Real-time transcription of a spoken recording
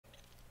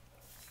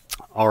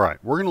All right,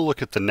 we're going to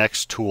look at the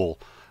next tool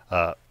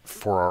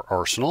for our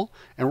arsenal,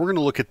 and we're going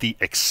to look at the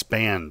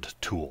expand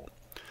tool.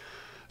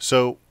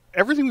 So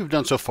everything we've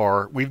done so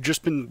far, we've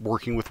just been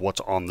working with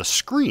what's on the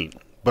screen.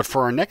 But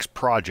for our next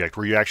project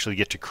where you actually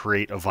get to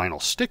create a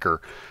vinyl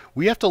sticker,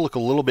 we have to look a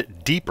little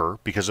bit deeper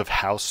because of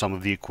how some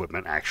of the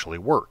equipment actually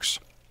works.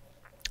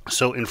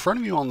 So in front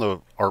of you on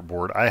the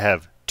artboard, I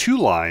have two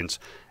lines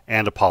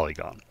and a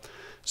polygon.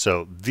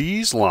 So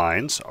these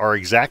lines are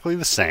exactly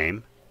the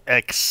same,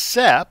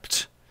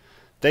 except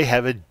they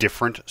have a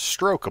different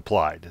stroke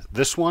applied.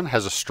 This one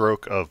has a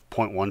stroke of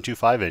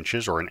 0.125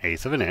 inches, or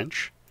 1/8 of an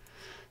inch.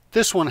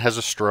 This one has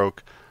a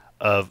stroke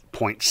of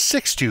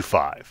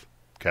 0.625,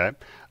 okay,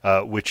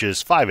 which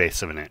is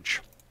 5/8 of an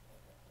inch.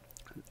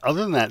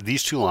 Other than that,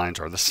 these two lines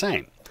are the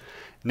same.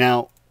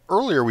 Now,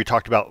 earlier we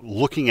talked about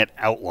looking at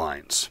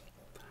outlines.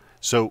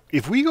 So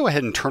if we go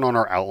ahead and turn on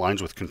our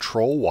outlines with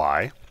Control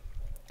Y,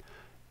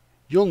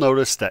 you'll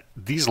notice that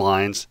these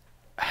lines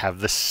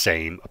have the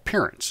same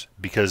appearance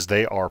because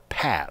they are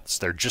paths.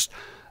 They're just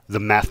the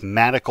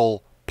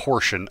mathematical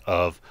portion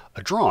of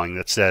a drawing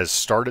that says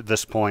start at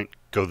this point,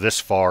 go this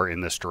far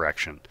in this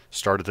direction.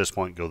 Start at this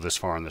point, go this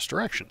far in this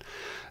direction.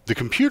 The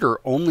computer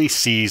only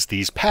sees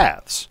these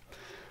paths.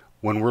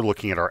 When we're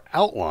looking at our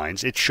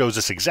outlines, it shows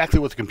us exactly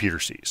what the computer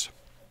sees.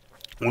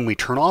 When we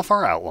turn off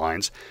our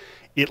outlines,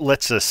 it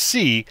lets us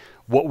see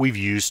what we've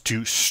used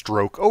to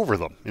stroke over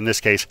them. In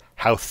this case,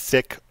 how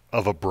thick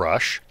of a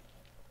brush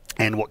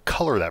and what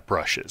color that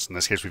brush is. In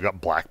this case, we've got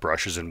black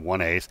brushes in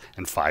 1/8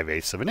 and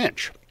 5/8 of an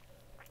inch.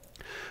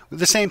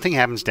 The same thing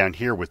happens down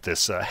here with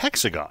this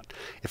hexagon.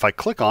 If I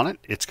click on it,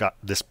 it's got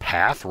this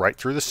path right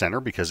through the center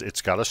because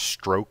it's got a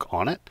stroke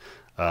on it,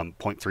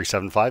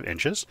 0.375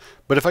 inches.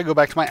 But if I go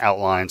back to my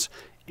outlines,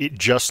 it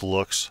just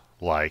looks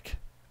like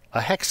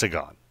a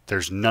hexagon.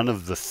 There's none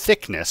of the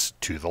thickness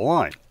to the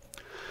line.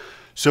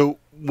 So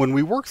when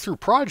we work through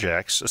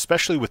projects,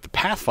 especially with the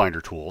Pathfinder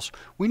tools,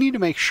 we need to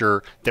make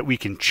sure that we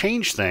can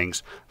change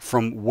things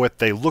from what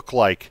they look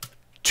like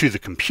to the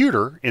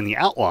computer in the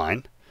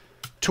outline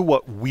to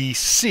what we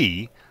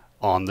see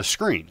on the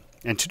screen.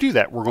 And to do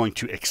that, we're going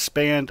to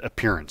expand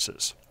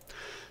appearances.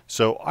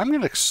 So I'm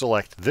going to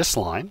select this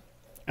line,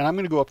 and I'm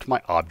going to go up to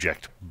my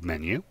object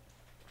menu,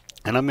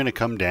 and I'm going to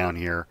come down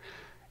here,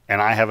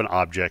 and I have an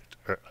object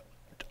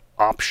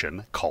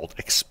option called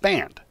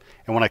expand.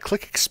 And when I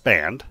click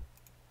expand,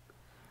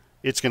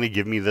 it's going to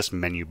give me this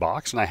menu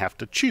box, and I have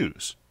to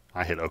choose.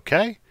 I hit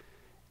OK,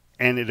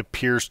 and it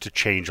appears to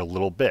change a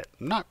little bit.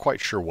 I'm not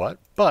quite sure what,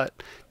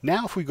 but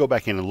now if we go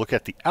back in and look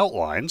at the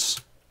outlines,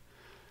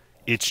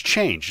 it's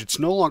changed. It's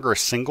no longer a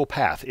single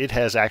path. It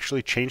has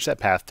actually changed that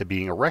path to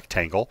being a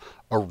rectangle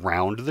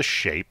around the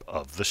shape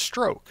of the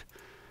stroke.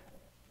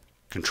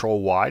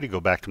 Control Y to go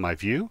back to my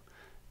view.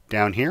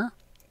 Down here,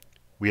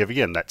 we have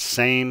again that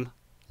same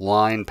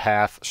line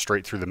path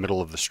straight through the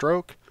middle of the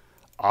stroke.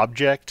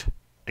 Object,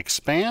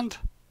 expand,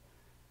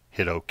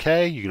 hit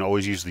OK. You can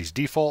always use these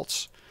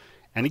defaults.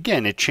 And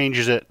again, it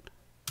changes it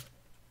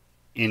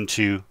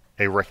into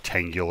a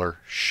rectangular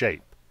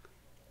shape.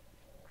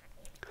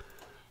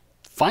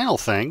 Final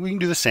thing, we can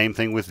do the same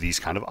thing with these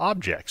kind of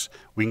objects.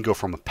 We can go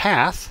from a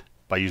path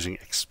by using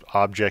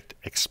object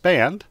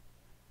expand,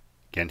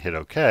 again hit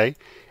OK,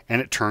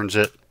 and it turns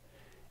it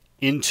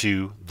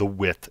into the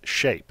width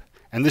shape.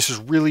 And this is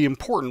really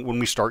important when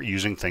we start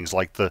using things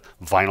like the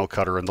vinyl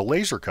cutter and the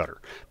laser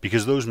cutter,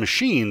 because those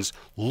machines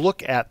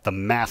look at the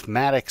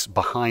mathematics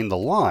behind the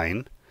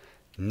line,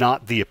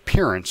 not the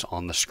appearance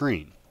on the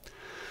screen.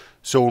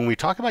 So when we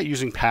talk about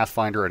using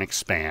Pathfinder and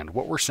expand,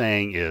 what we're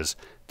saying is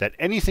that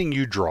anything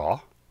you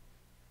draw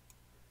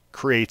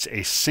creates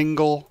a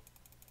single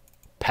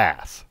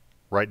path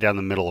right down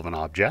the middle of an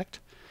object.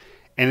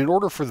 And in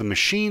order for the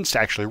machines to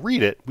actually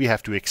read it, we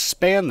have to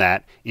expand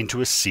that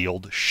into a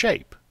sealed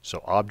shape.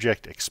 So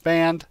object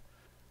expand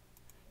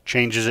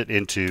changes it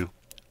into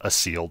a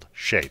sealed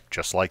shape,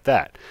 just like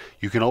that.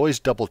 You can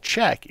always double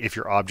check if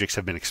your objects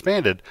have been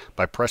expanded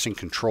by pressing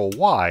Control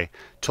Y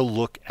to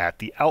look at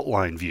the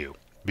outline view,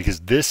 because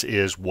this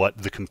is what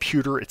the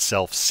computer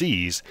itself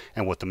sees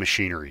and what the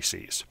machinery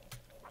sees.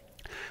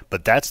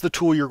 But that's the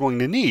tool you're going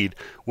to need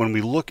when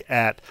we look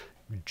at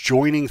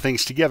joining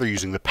things together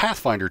using the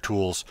Pathfinder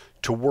tools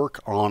to work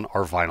on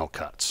our vinyl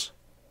cuts.